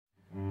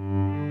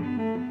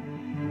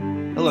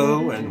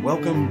Hello and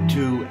welcome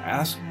to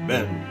Ask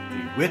Ben,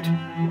 the wit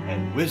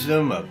and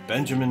wisdom of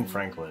Benjamin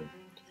Franklin.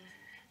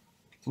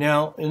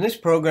 Now, in this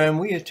program,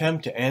 we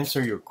attempt to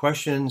answer your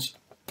questions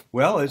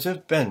well as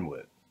if Ben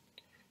would.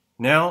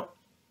 Now,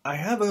 I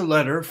have a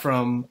letter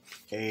from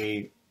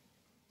a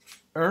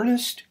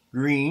Ernest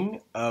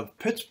Green of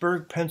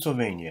Pittsburgh,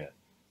 Pennsylvania,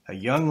 a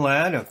young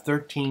lad of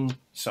 13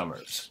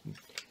 summers.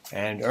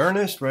 And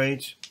Ernest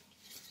writes,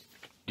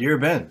 "Dear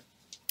Ben,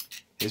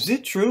 is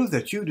it true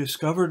that you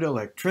discovered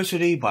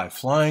electricity by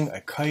flying a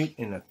kite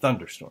in a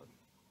thunderstorm?"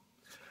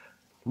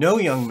 "No,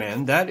 young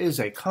man, that is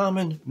a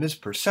common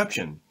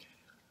misperception.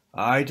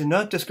 I did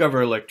not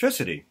discover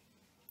electricity.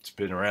 It's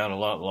been around a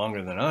lot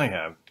longer than I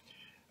have.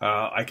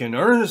 I can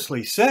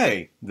earnestly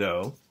say,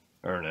 though,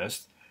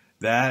 Ernest,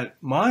 that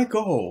my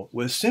goal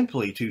was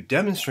simply to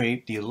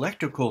demonstrate the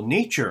electrical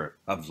nature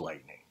of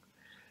lightning.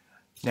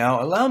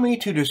 Now, allow me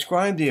to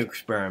describe the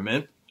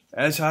experiment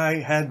as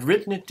I had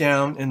written it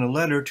down in a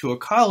letter to a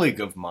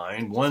colleague of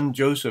mine, one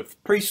Joseph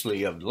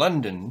Priestley of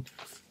London,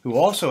 who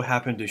also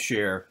happened to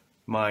share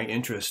my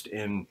interest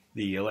in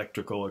the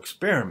electrical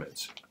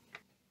experiments.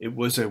 It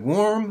was a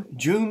warm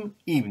June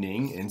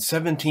evening in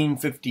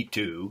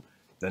 1752,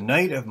 the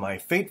night of my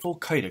fateful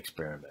kite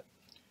experiment.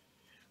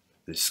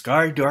 The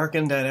sky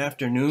darkened that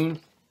afternoon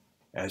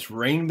as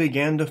rain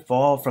began to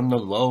fall from the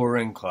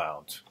lowering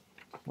clouds."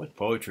 What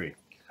poetry!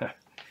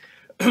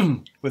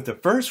 With the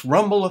first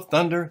rumble of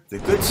thunder, the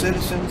good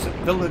citizens of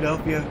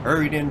Philadelphia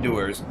hurried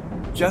indoors,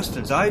 just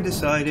as I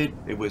decided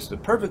it was the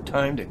perfect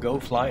time to go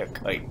fly a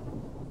kite.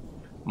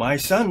 My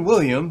son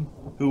William,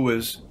 who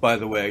was, by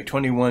the way,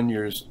 21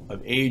 years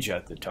of age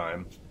at the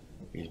time,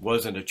 he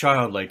wasn't a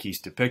child like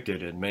he's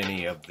depicted in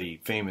many of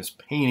the famous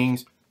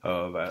paintings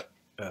of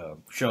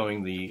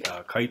showing the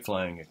kite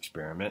flying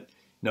experiment.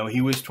 No,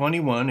 he was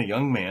 21, a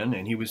young man,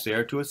 and he was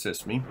there to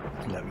assist me.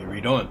 Let me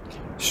read on.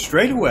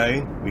 "Straight away,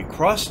 we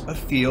crossed a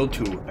field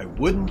to a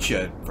wooden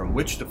shed from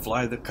which to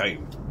fly the kite.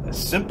 A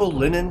simple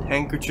linen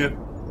handkerchief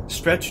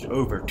stretched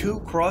over two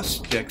cross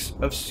sticks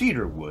of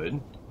cedar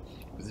wood,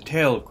 with a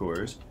tail, of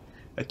course.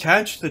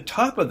 Attached to the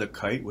top of the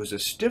kite was a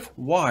stiff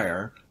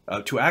wire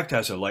to act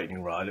as a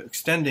lightning rod,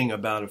 extending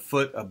about a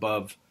foot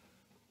above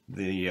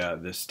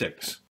the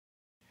sticks.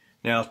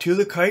 Now, to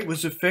the kite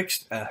was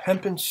affixed a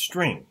hempen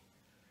string,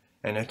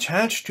 and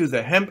attached to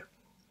the hemp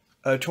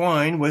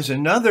twine was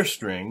another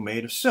string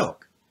made of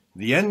silk,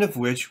 the end of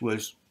which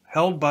was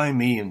held by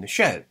me in the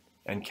shed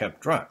and kept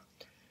dry.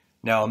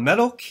 Now a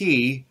metal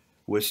key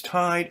was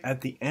tied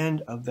at the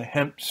end of the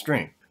hemp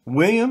string.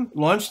 William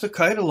launched the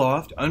kite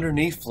aloft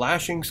underneath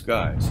flashing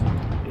skies.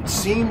 It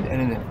seemed an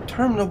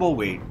interminable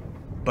wait,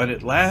 but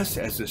at last,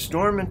 as the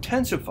storm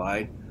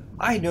intensified,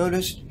 I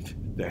noticed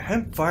the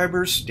hemp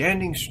fibers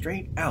standing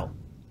straight out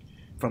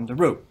from the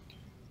rope.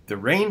 The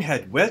rain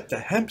had wet the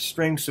hemp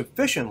string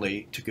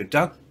sufficiently to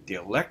conduct the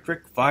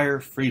electric fire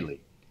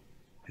freely.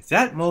 At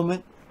that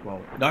moment,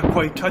 while not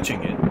quite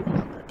touching it,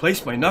 I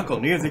placed my knuckle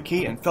near the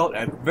key and felt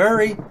a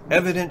very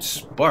evident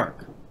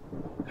spark."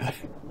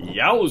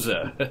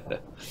 Yowza!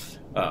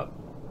 I'm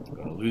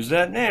going to lose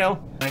that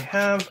now. I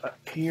have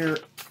here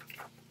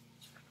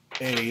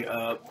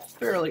a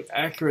fairly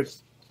accurate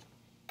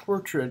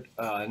portrait,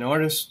 an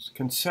artist's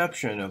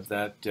conception of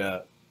that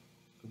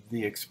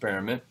the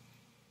experiment.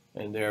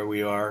 And there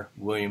we are,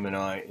 William and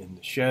I in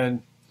the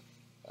shed,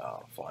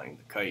 flying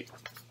the kite.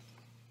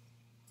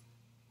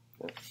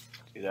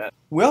 See that?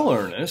 "Well,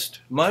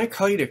 Ernest, my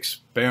kite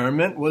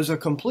experiment was a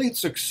complete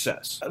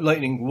success.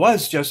 Lightning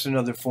was just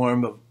another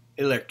form of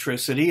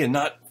electricity and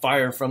not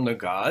fire from the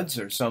gods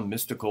or some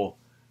mystical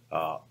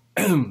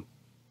kind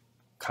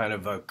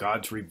of a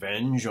God's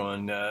revenge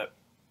on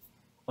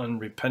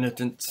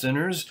unrepentant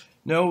sinners.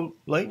 No,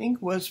 lightning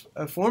was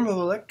a form of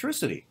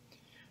electricity,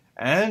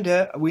 and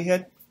we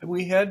had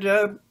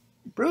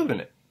proven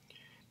it.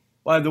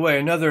 By the way,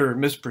 another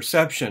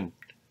misperception,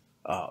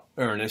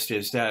 Ernest,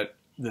 is that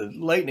the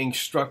lightning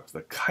struck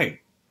the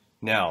kite.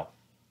 Now,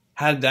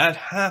 had that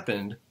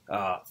happened,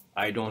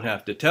 I don't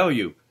have to tell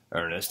you,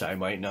 Ernest, I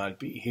might not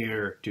be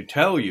here to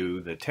tell you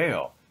the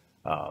tale.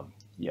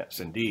 Yes,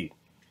 indeed.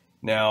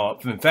 Now,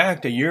 in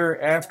fact, a year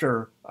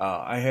after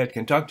I had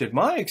conducted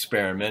my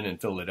experiment in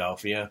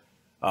Philadelphia,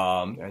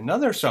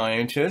 another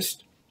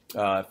scientist,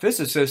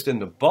 physicist in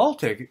the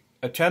Baltic,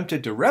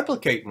 attempted to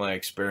replicate my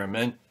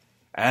experiment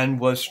and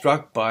was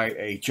struck by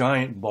a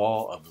giant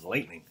ball of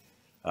lightning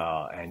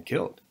and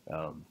killed.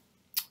 A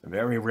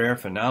very rare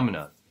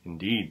phenomenon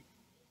indeed.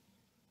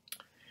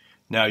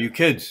 Now, you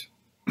kids,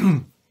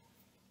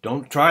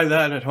 don't try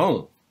that at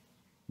home.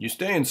 You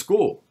stay in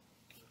school.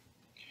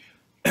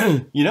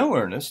 You know,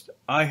 Ernest,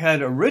 I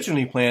had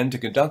originally planned to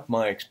conduct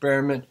my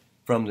experiment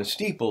from the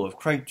steeple of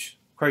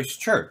Christ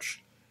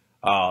Church.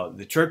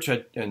 The church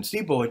and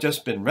steeple had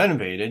just been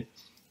renovated,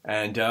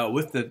 and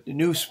with the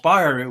new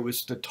spire, it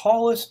was the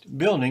tallest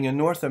building in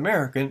North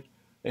America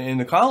in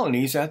the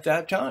colonies at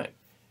that time.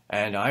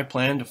 And I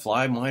planned to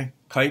fly my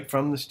kite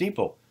from the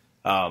steeple.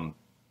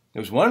 It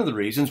was one of the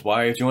reasons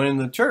why I joined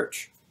the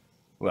church.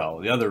 Well,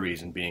 the other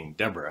reason being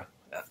Deborah,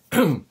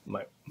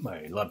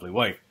 my lovely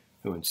wife.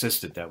 who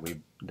insisted that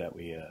we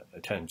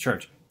attend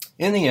church.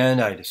 In the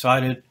end, I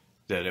decided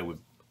that it would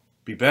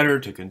be better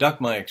to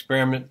conduct my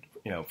experiment,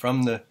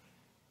 from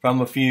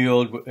a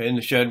field in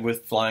the shed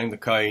with flying the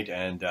kite,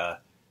 and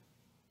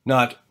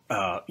not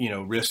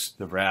risk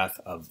the wrath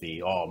of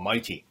the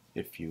Almighty,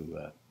 if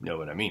you know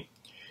what I mean.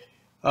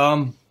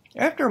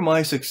 After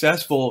my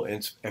successful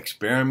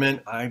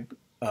experiment, I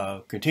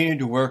continued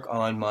to work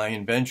on my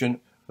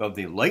invention of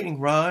the lightning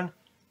rod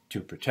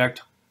to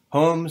protect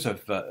homes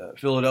of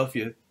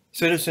Philadelphia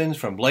citizens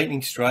from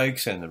lightning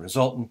strikes and the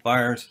resultant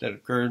fires that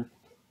occurred.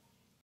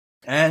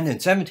 And in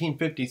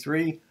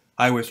 1753,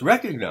 I was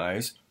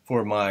recognized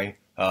for my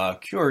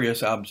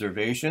curious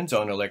observations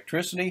on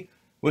electricity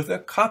with a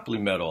Copley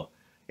Medal,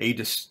 a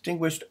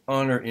distinguished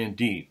honor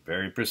indeed,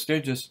 very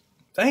prestigious.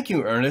 Thank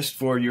you, Ernest,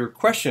 for your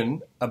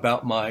question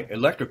about my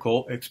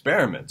electrical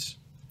experiments.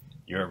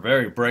 You're a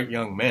very bright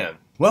young man.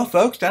 Well,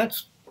 folks,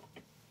 that's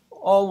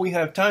all we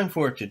have time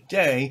for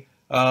today.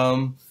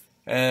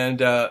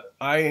 And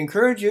I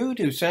encourage you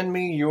to send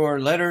me your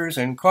letters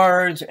and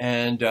cards,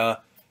 and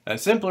a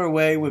simpler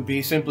way would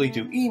be simply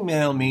to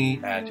email me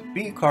at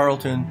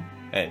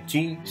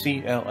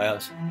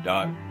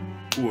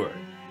bcarlton@gcls.org.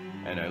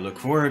 And I look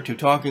forward to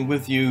talking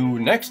with you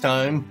next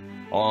time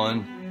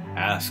on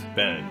Ask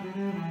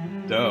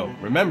Ben. So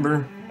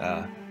remember,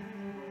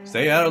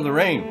 stay out of the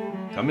rain,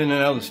 come in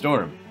and out of the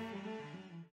storm.